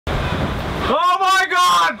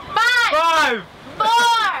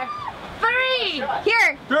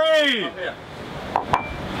3, 2, 1.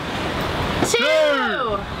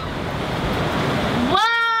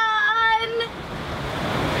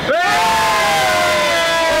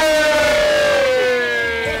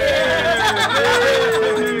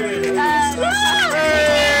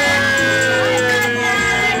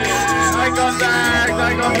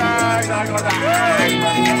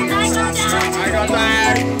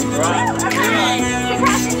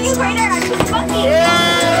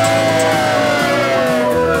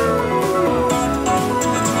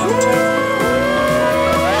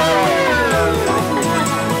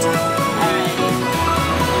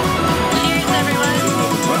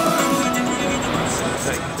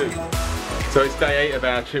 So it's day 8 of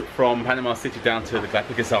our trip from Panama City down to the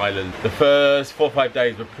Galapagos Islands. The first 4 or 5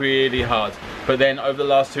 days were pretty hard, but then over the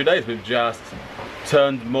last 2 days we've just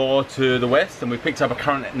turned more to the west and we've picked up a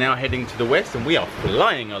current now heading to the west and we are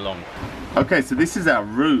flying along. Okay, so this is our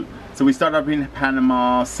route. So we started up in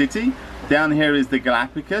Panama City. Down here is the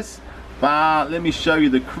Galapagos, but let me show you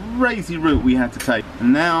the crazy route we had to take.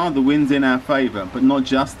 And now the wind's in our favor, but not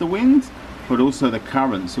just the wind, but also the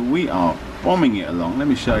current. So we are bombing it along. Let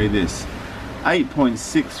me show you this.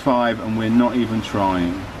 8.65 and we're not even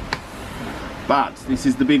trying. But this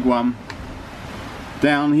is the big one.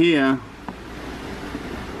 Down here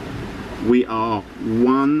we are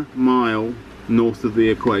 1 mile north of the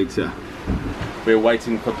equator. We're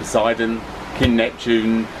waiting for Poseidon, King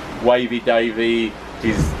Neptune, Wavy Davy,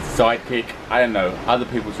 his sidekick, I don't know, other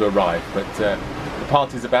people to arrive, but the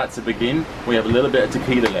party's about to begin. We have a little bit of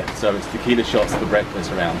tequila left, so it's tequila shots for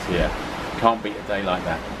breakfast around here. Can't beat a day like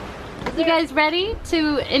that. You guys ready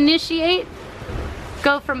to initiate?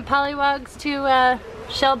 Go from Pollywogs to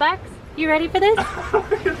shellbacks? You ready for this?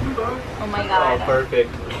 Oh my god. Oh,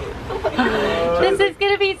 perfect. This is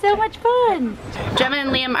gonna be so much fun. Gemma and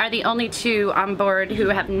Liam are the only 2 on board who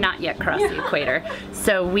have not yet crossed the equator.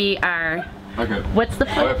 So we are, Okay. what's the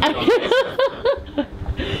fun?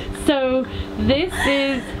 So this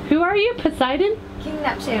is, who are you, Poseidon? King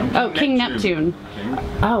Neptune. Oh, King Neptune.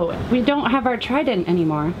 Oh, we don't have our trident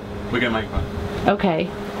anymore. We're gonna make one. Okay.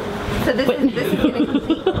 So this is getting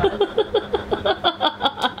complete for us.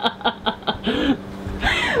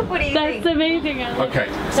 What do you think? That's amazing. I like Okay.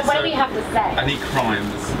 it. So what do we have to say? I need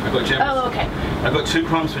crimes. I've got Gemma. Oh, okay. I've got 2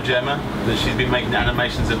 crimes for Gemma that she's been making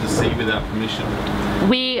animations of the sea without permission.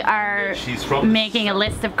 We are She's from making a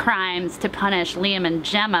list of crimes to punish Liam and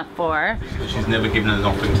Gemma for. She's never given an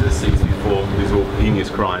offering to the seas before. These are all heinous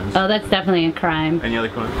crimes. Oh, that's definitely a crime. Any other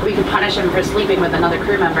crimes? We can punish him for sleeping with another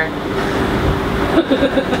crew member.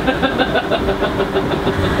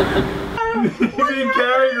 You've been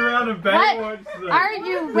carrying around a Baywatch What are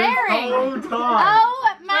you wearing? whole time.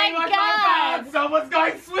 Oh my god! Someone's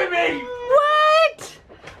going swimming! What?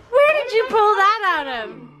 Where did you pull that out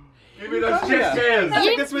of? Give me those chest hairs. I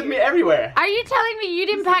take this with me everywhere. Are you telling me you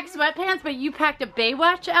didn't pack sweatpants, but you packed a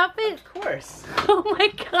Baywatch outfit? Of course. Oh my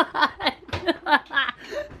god!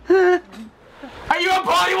 Are you a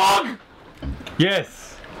Pollywog?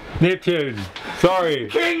 Yes, Neptune. Sorry.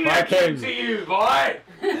 King My Neptune king. to you, boy!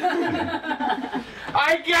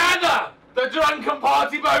 I gather the drunken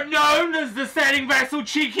party boat known as the sailing vessel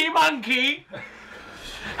Cheeky Monkey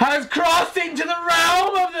has crossed into the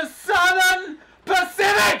realm of the Southern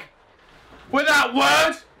Pacific without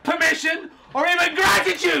word, permission, or even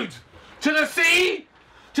gratitude to the sea,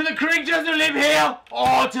 to the creatures who live here,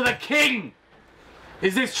 or to the king.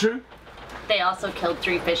 Is this true? They also killed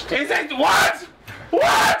 3 fish Is it what?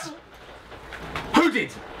 What? Who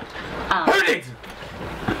did? Who did?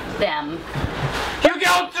 them. You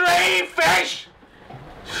killed 3 fish?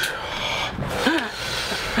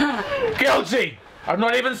 Guilty. I've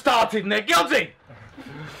not even started and they're guilty.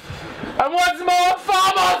 And what's more,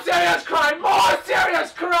 far more serious crime,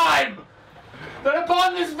 that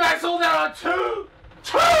upon this vessel there are two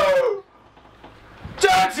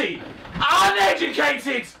dirty,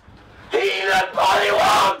 uneducated, heathen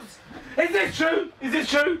Pollywogs! Is this true? Is this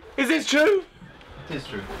true? Is this true? It is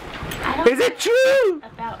true. Is it true?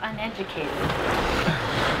 About uneducated.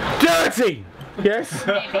 Dirty! Yes?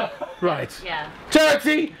 Maybe. Right. Yeah.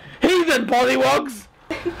 Dirty, heathen Pollywogs!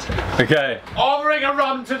 Okay. Offering a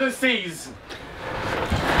run to the seas.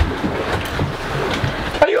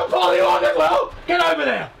 Are you a Pollywog as well? Get over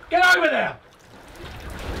there! Get over there!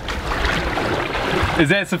 Is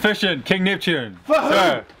that sufficient, King Neptune? For who?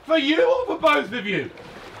 Sir. For you or for both of you?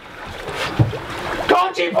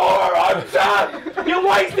 Can't you pour her own, sir? You're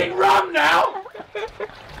wasting rum now!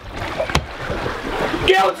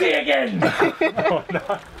 Guilty again! Oh,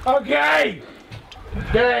 no. Okay!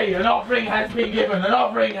 Okay, an offering has been given. An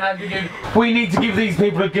offering has been given. We need to give these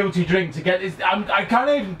people a guilty drink to get this. I can't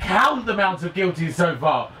even count the amount of guilties so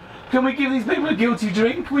far. Can we give these people a guilty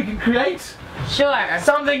drink we can create? Sure.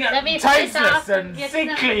 Something tasteless and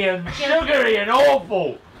sickly and sugary and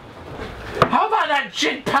awful. How about that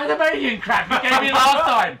shit Panamanian crap you gave me last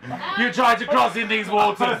time? You tried to cross in these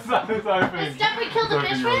waters. The stuff we killed the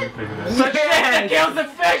fish with? The shit that kills the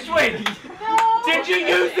fish with! Did you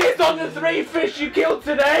use this on the 3 fish you killed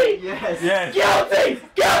today? Yes. Yes. Guilty!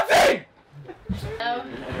 Guilty!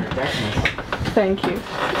 Thank you.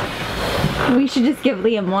 We should just give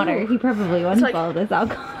Liam water. He probably wants all this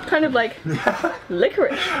alcohol. Kind of like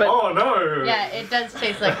licorice, but Oh no! Yeah, it does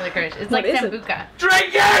taste like licorice. It's like sambuca.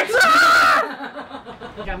 Drink it!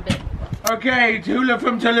 Jump in. Okay, Tula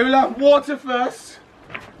from Tallulah, water first.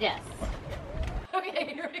 Yes.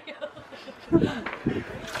 Okay, here we go.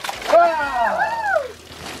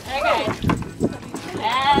 Okay.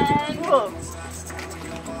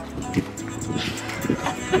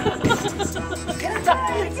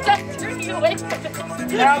 And stop turning away from it.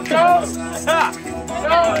 Now go!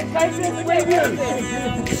 Go and take this with you!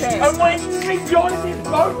 And when you join this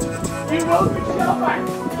boat, you will be shellback!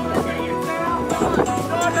 Okay, you stay out!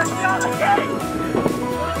 No, that's not the game!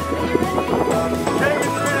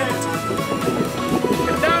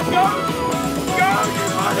 Now go! Go!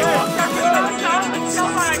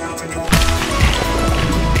 Shellback!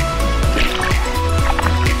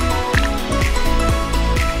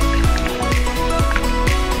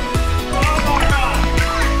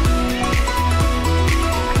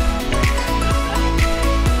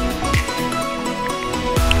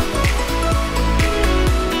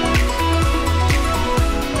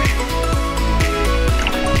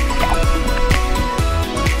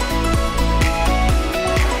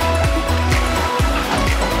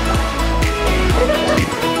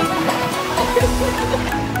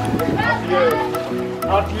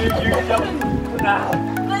 After you jump now.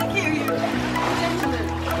 thank you, you gentlemen.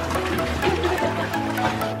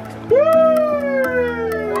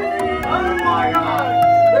 Oh my god!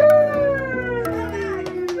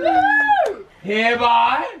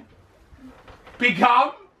 Hereby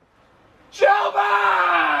become shellback!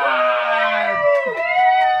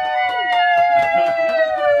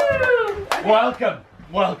 Welcome,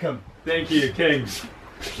 welcome. Thank you, King.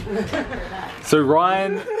 So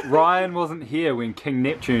Ryan wasn't here when King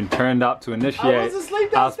Neptune turned up to initiate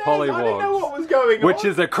us Pollywogs, which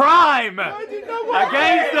is a crime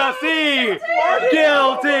against the sea.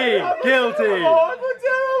 Guilty, guilty.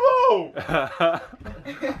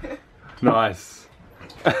 Nice.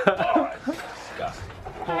 Fire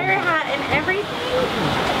hat and everything.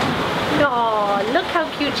 Oh, look how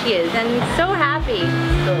cute she is and so happy.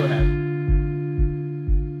 So happy.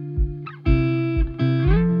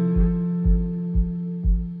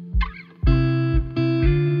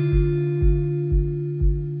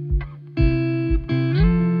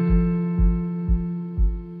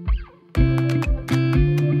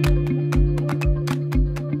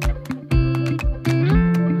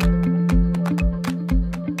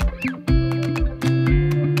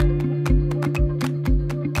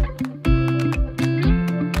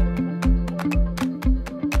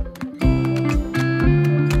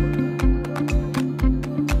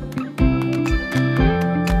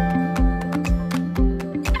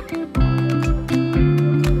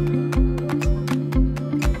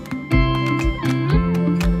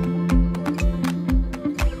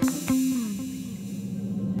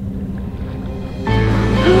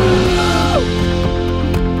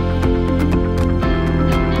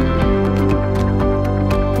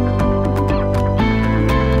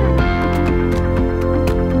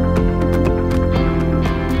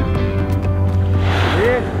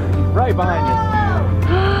 Behind us.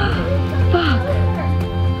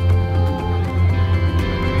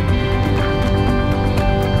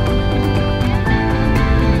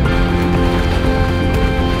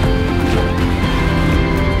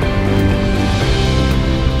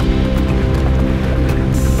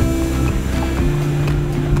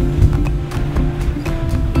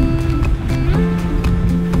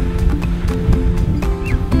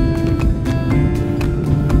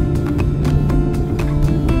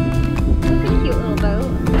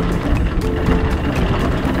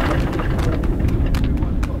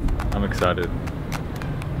 Excited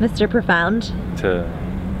Mr. Profound to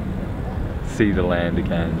see the land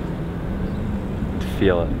again, to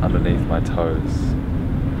feel it underneath my toes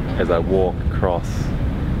as I walk across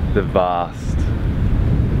the vast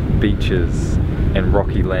beaches and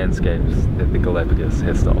rocky landscapes that the Galapagos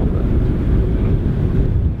has to offer.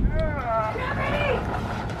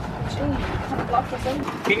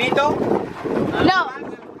 Finito? No.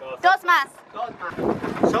 Dos más.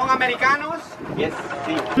 ¿Son americanos? Yes.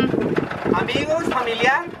 Sí. Amigos,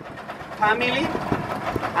 familiar, family,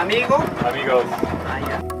 amigo. Amigos. Ah,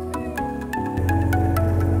 yeah.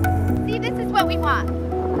 See, this is what we want.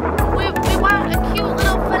 We want a cute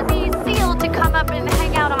little fuzzy seal to come up and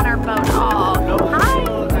hang out on our boat. Oh, hi.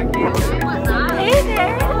 Hey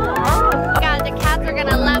there. God, the cats are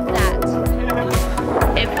gonna love that.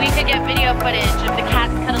 If we could get video footage of the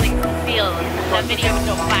cats cuddling the seal, the video would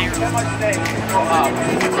go viral.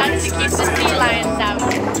 That's to keep the sea lions out.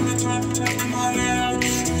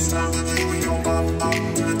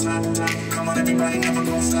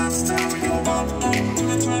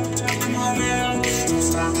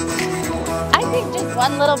 I think just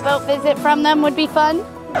one little boat visit from them would be fun,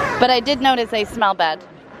 but I did notice they smell bad.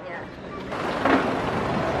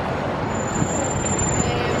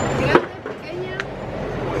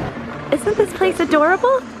 Isn't this place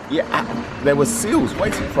adorable? Yeah, there were seals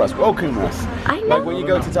waiting for us, welcoming us. I know. Like when you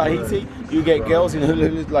go to Tahiti, you get girls in hula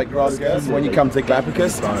hoos like grass girls. When you come to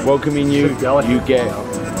Galapagos, welcoming you, you get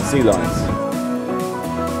sea lions.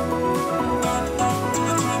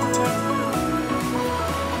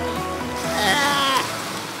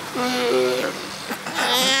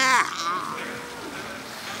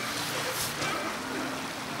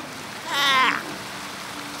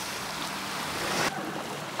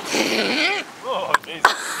 Oh,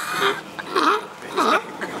 Jesus.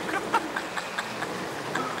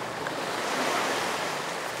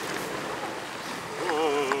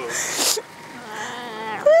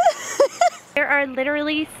 There are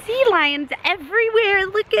literally sea lions everywhere.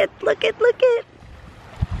 Look it.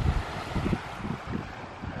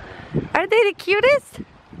 Are they the cutest?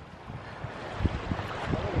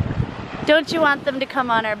 Don't you want them to come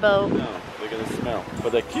on our boat? No, they're gonna smell,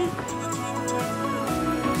 but they're cute.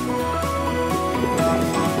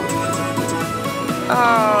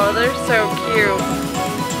 Oh, they're so cute.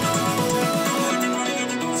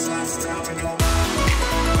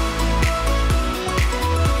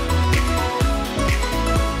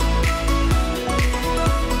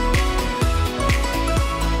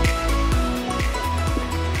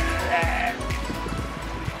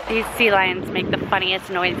 These sea lions make the funniest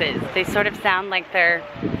noises. They sort of sound like they're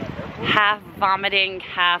half vomiting,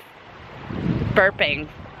 half burping.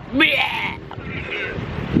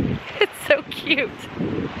 It's so cute.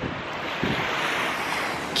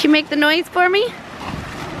 Can you make the noise for me?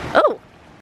 Oh.